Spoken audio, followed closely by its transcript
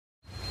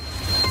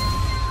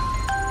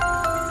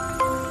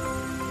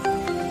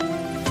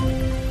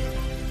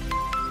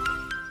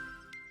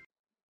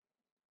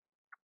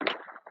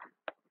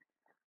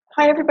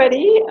Hi,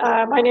 everybody.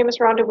 My name is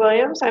Rhonda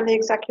Williams. I'm the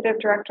Executive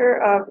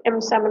Director of M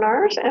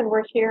Seminars, and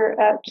we're here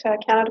at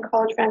Canada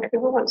College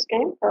Vancouver once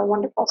again for a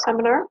wonderful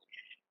seminar.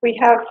 We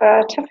have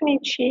Tiffany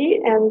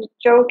Chi and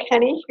Joe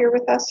Kenney here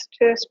with us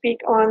to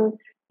speak on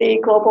the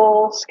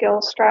global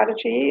skills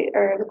strategy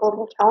or the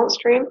global talent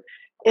stream.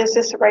 Is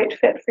this the right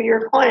fit for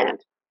your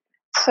client?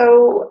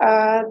 So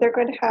they're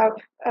going to have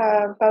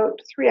about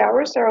 3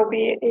 hours. There will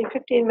be a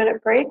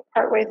 15-minute break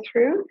partway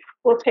through.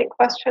 We'll take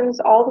questions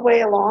all the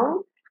way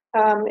along.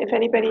 If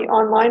anybody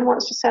online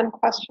wants to send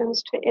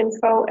questions to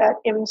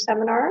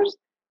info@imseminars,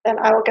 then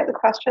I will get the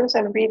questions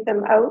and read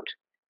them out.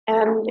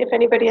 And if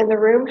anybody in the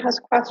room has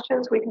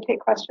questions, we can take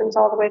questions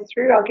all the way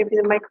through. I'll give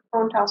you the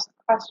microphone to ask the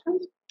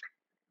questions.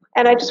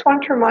 And I just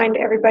want to remind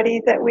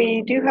everybody that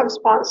we do have a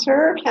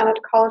sponsor,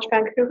 Canada College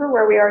Vancouver,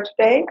 where we are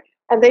today,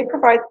 and they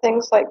provide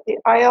things like the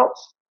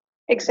IELTS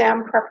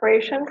exam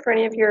preparation for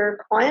any of your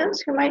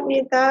clients who might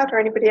need that, or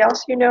anybody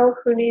else you know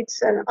who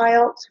needs an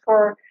IELTS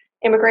for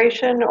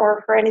immigration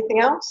or for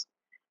anything else.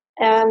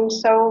 And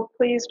so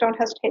please don't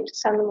hesitate to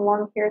send them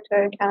along here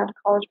to Canada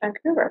College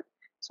Vancouver.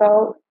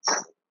 So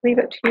I'll leave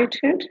it to you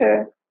two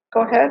to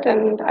go ahead,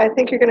 and I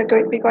think you're going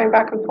to be going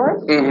back and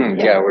forth.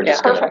 Yeah, we're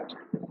just going perfect.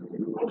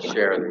 to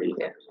share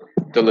the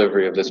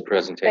delivery of this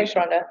presentation. Thanks,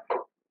 Rhonda.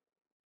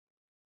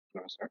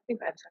 No, sorry.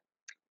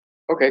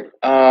 Okay,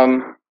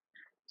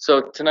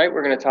 so tonight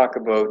we're going to talk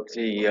about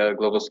the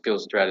global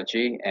skills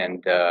strategy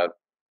and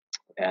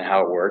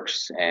how it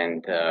works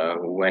and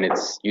when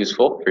it's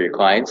useful for your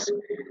clients.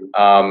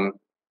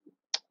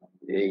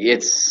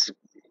 It's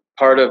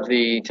part of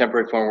the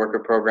Temporary Foreign Worker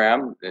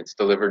Program. It's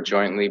delivered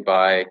jointly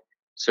by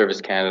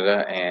Service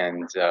Canada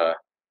and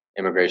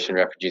Immigration,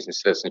 Refugees and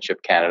Citizenship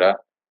Canada.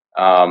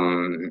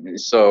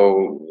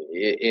 So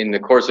in the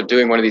course of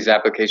doing one of these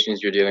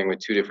applications, you're dealing with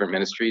two different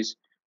ministries,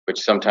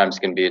 which sometimes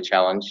can be a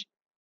challenge.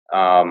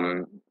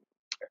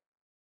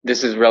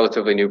 This is a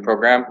relatively new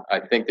program. I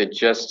think they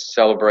just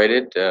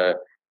celebrated,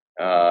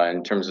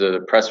 in terms of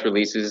the press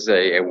releases,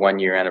 a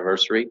 1-year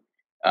anniversary.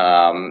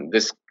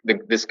 This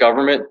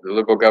government, the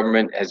Liberal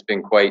government, has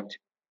been quite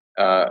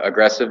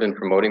aggressive in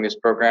promoting this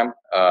program.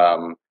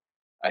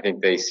 I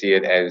think they see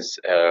it as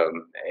a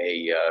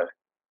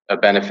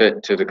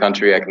benefit to the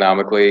country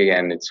economically,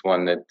 and it's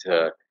one that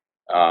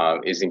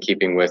is in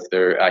keeping with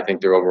their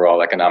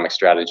overall economic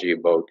strategy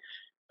about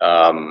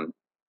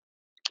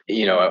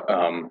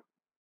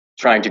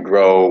trying to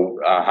grow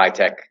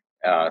high-tech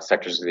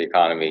sectors of the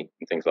economy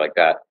and things like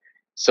that.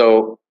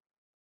 So,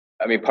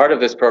 I mean, part of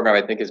this program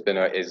I think has been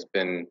a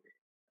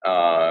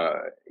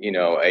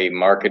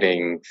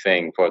marketing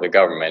thing for the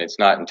government. It's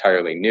not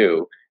entirely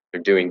new.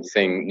 They're doing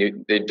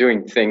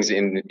things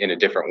in a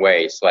different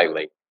way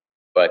slightly,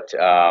 but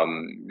so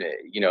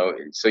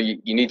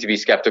you need to be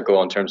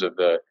skeptical in terms of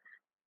the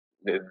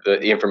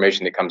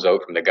information that comes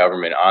out from the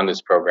government on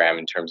this program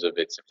in terms of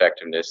its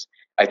effectiveness.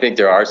 I think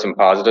there are some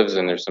positives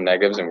and there's some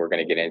negatives, and we're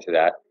going to get into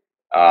that.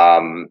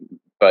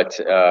 But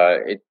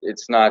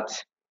it's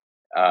not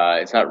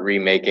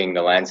remaking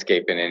the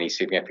landscape in any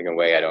significant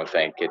way. I don't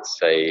think it's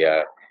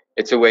a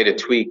way to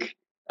tweak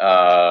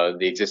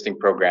the existing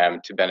program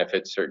to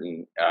benefit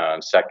certain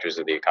sectors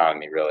of the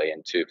economy, really,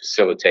 and to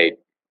facilitate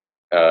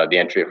the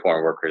entry of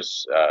foreign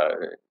workers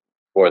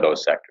for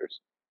those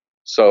sectors.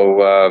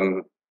 So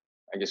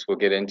I guess we'll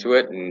get into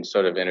it and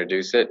sort of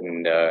introduce it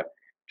and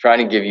try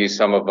to give you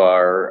some of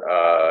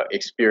our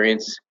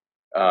experience,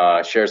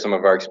 share some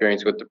of our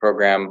experience with the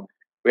program.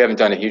 We haven't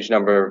done a huge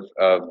number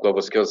of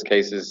global skills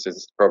cases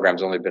since the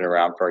program's only been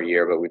around for a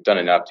year, but we've done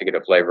enough to get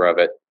a flavor of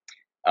it.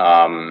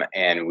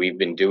 And we've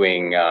been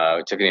doing,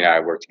 Tiffany and I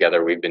work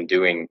together, we've been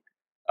doing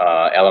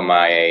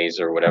LMIAs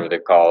or whatever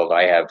they're called.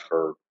 I have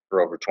for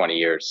over 20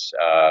 years.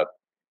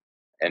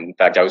 And in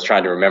fact, I was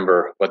trying to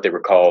remember what they were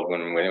called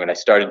when I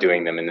started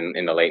doing them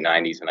in the late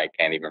 90s, and I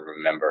can't even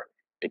remember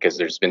because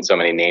there's been so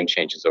many name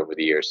changes over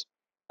the years.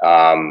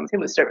 Same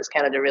with Service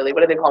Canada, really.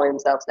 What are they calling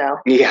themselves now?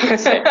 Yeah,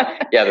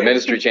 yeah. The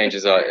ministry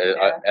changes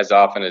as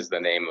often as the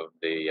name of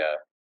the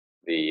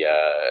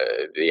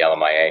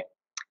LMIA.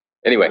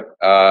 Anyway,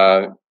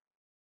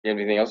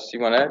 anything else you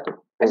want to add?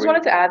 I just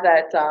wanted to add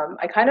that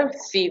I kind of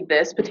see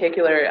this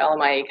particular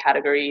LMIA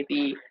category,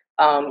 the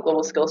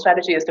global skills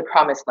strategy, as the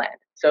promised land.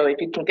 So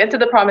if you can get to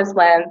the promised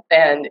land,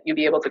 then you'll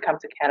be able to come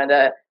to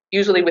Canada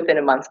usually within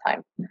a month's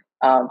time,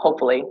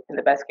 hopefully, in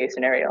the best case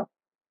scenario.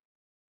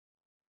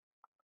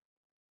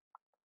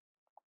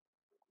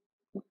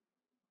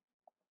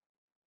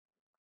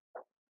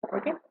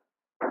 Okay.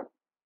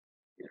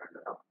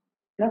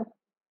 No.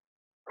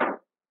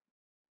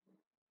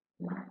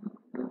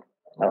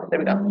 Oh, there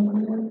we go.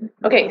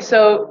 Okay,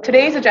 so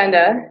today's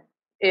agenda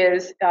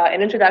is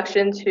an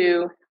introduction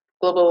to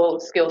global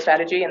skills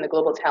strategy and the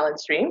global talent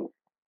stream.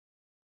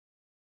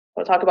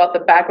 We'll talk about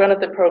the background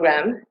of the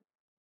program,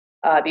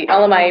 the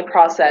LMIA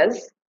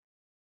process,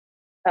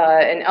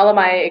 an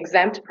LMIA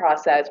exempt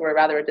process, or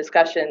rather a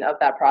discussion of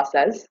that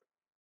process,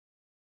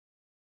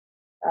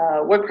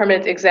 work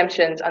permit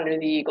exemptions under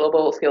the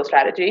global skills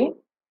strategy,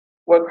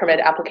 work permit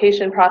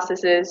application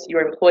processes,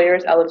 your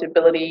employer's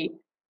eligibility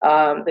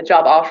the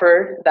job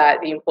offer that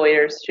the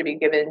employers should be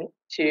given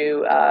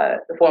to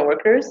the foreign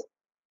workers,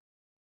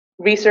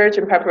 research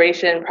and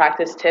preparation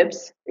practice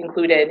tips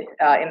included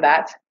in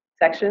that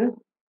section,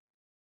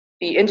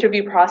 the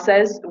interview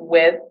process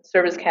with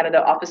Service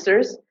Canada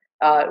officers,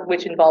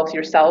 which involves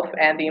yourself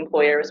and the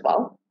employer as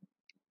well,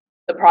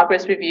 the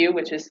progress review,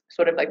 which is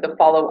sort of like the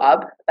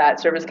follow-up that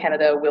Service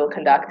Canada will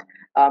conduct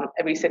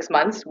every 6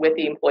 months with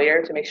the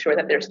employer to make sure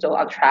that they're still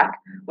on track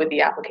with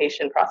the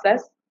application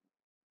process.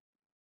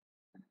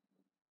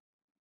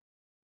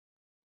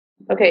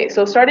 Okay,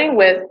 so starting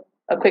with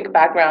a quick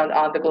background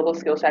on the Global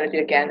Skills Strategy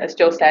again, as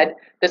Joe said,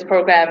 this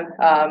program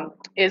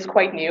is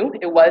quite new.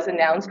 It was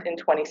announced in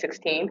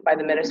 2016 by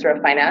the Minister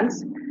of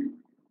Finance.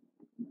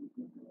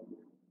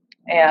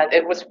 And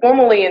it was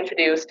formally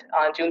introduced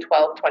on June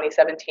 12,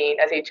 2017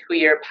 as a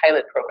 2-year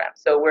pilot program.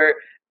 So we're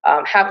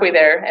halfway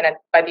there, and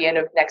by the end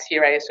of next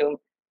year, I assume,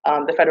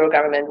 the federal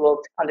government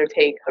will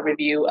undertake a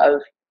review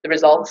of the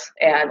results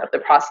and of the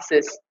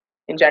processes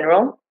in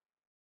general.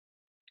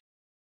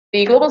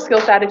 The Global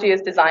Skills Strategy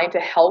is designed to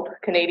help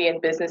Canadian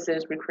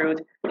businesses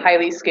recruit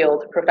highly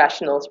skilled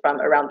professionals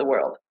from around the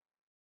world.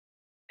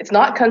 It's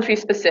not country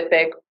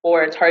specific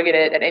or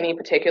targeted at any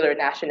particular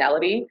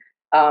nationality.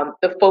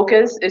 The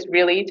focus is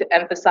really to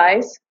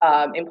emphasize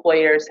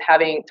employers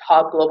having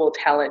top global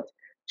talent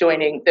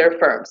joining their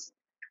firms.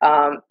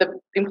 The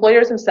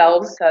employers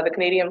themselves, the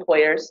Canadian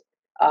employers,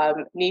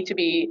 need to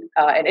be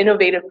an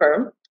innovative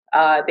firm.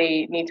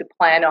 They need to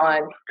plan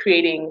on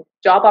creating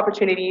job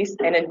opportunities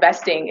and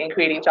investing in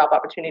creating job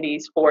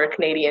opportunities for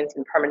Canadians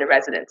and permanent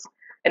residents.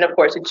 And of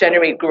course, to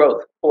generate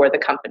growth for the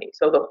company.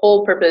 So the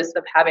whole purpose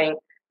of having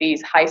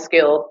these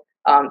high-skilled,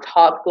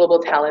 top global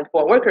talent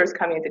foreign workers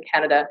coming into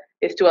Canada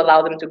is to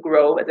allow them to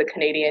grow as a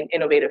Canadian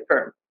innovative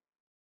firm.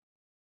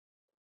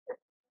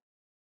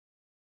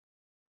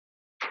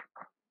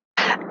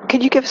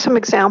 Could you give some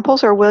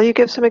examples, or will you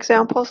give some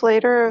examples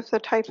later of the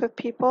type of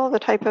people, the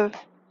type of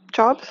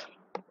jobs?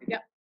 Yeah.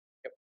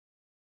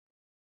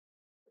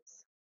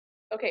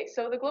 Okay,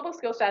 so the Global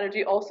Skills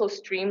Strategy also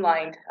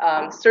streamlined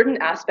certain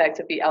aspects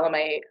of the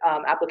LMIA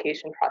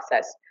application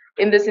process.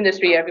 In this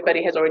industry,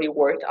 everybody has already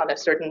worked on to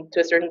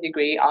a certain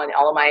degree on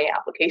LMIA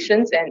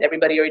applications, and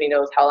everybody already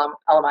knows how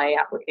LMIA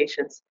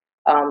applications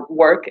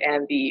work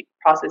and the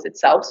process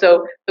itself.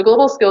 So the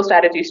Global Skills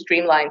Strategy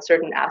streamlined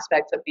certain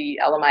aspects of the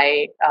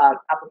LMIA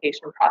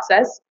application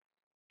process.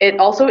 It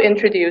also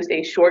introduced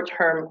a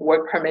short-term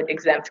work permit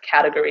exempt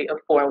category of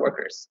foreign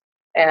workers.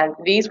 And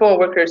these foreign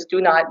workers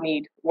do not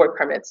need work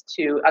permits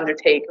to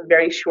undertake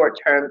very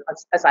short-term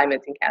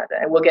assignments in Canada,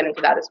 and we'll get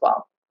into that as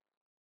well.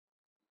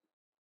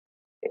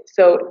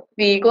 So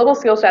the Global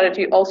Skills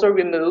Strategy also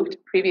removed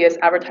previous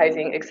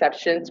advertising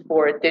exceptions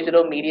for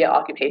digital media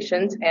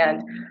occupations,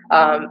 and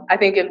I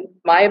think, in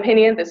my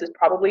opinion, this is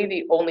probably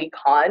the only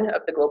con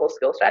of the Global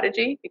Skills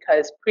Strategy,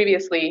 because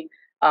previously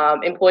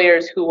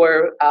employers who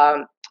were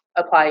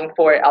applying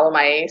for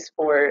LMIAs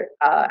for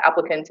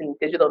applicants in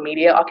digital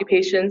media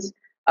occupations,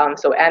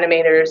 so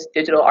animators,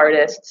 digital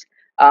artists,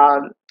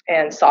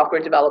 and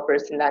software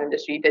developers in that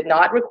industry did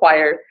not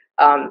require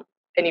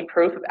any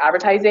proof of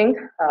advertising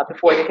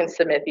before they can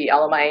submit the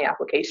LMIA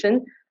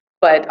application.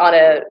 But on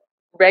a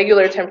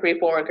regular temporary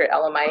foreign worker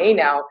LMIA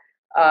now,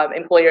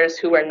 employers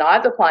who are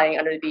not applying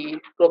under the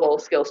Global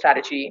Skills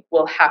Strategy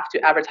will have to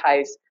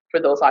advertise for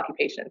those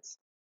occupations.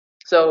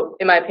 So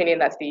in my opinion,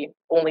 that's the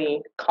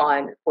only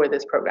con for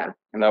this program.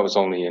 And that was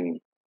only in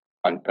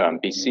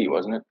BC,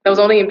 wasn't it? That was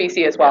only in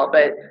BC as well,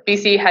 but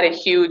BC had a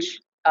huge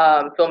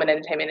film and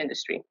entertainment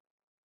industry.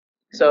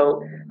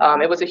 So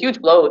it was a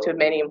huge blow to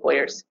many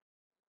employers.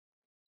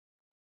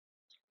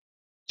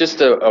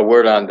 Just a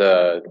word on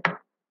the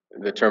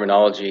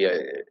terminology.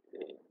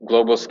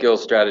 Global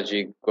Skills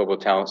Strategy, Global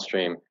Talent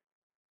Stream.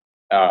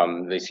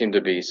 They seem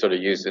to be sort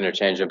of used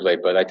interchangeably,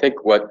 but I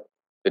think what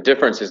the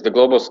difference is, the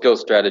Global Skills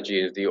Strategy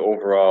is the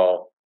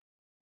overall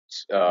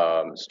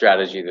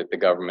strategy that the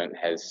government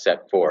has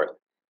set forth,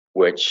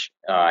 which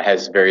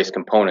has various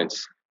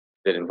components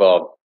that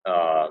involve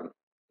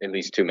at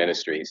least 2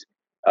 ministries.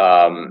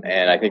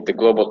 And I think the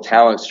Global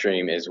Talent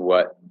Stream is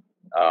what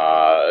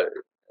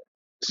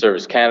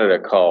Service Canada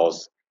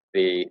calls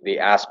the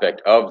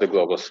aspect of the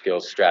Global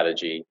Skills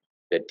Strategy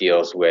that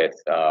deals with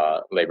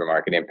labor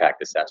market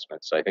impact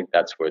assessment. So I think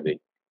that's where the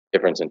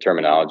difference in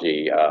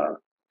terminology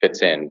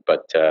fits in,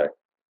 but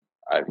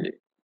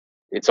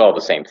it's all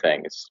the same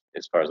thing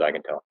as far as I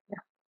can tell. Yeah.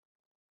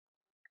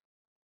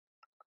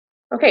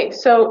 Okay,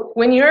 so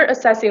when you're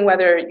assessing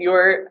whether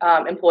your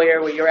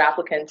employer or your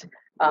applicant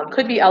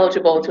could be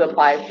eligible to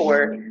apply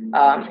for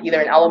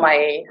either an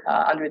LMIA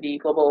under the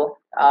Global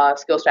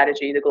Skills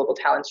Strategy, the Global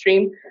Talent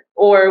Stream,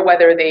 or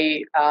whether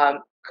they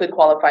could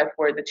qualify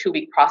for the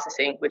 2-week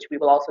processing, which we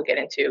will also get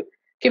into,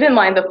 keep in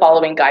mind the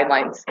following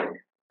guidelines.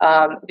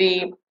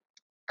 The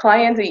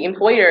client, the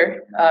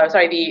employer,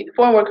 the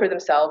foreign worker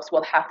themselves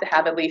will have to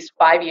have at least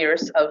 5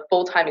 years of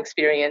full-time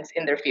experience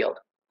in their field.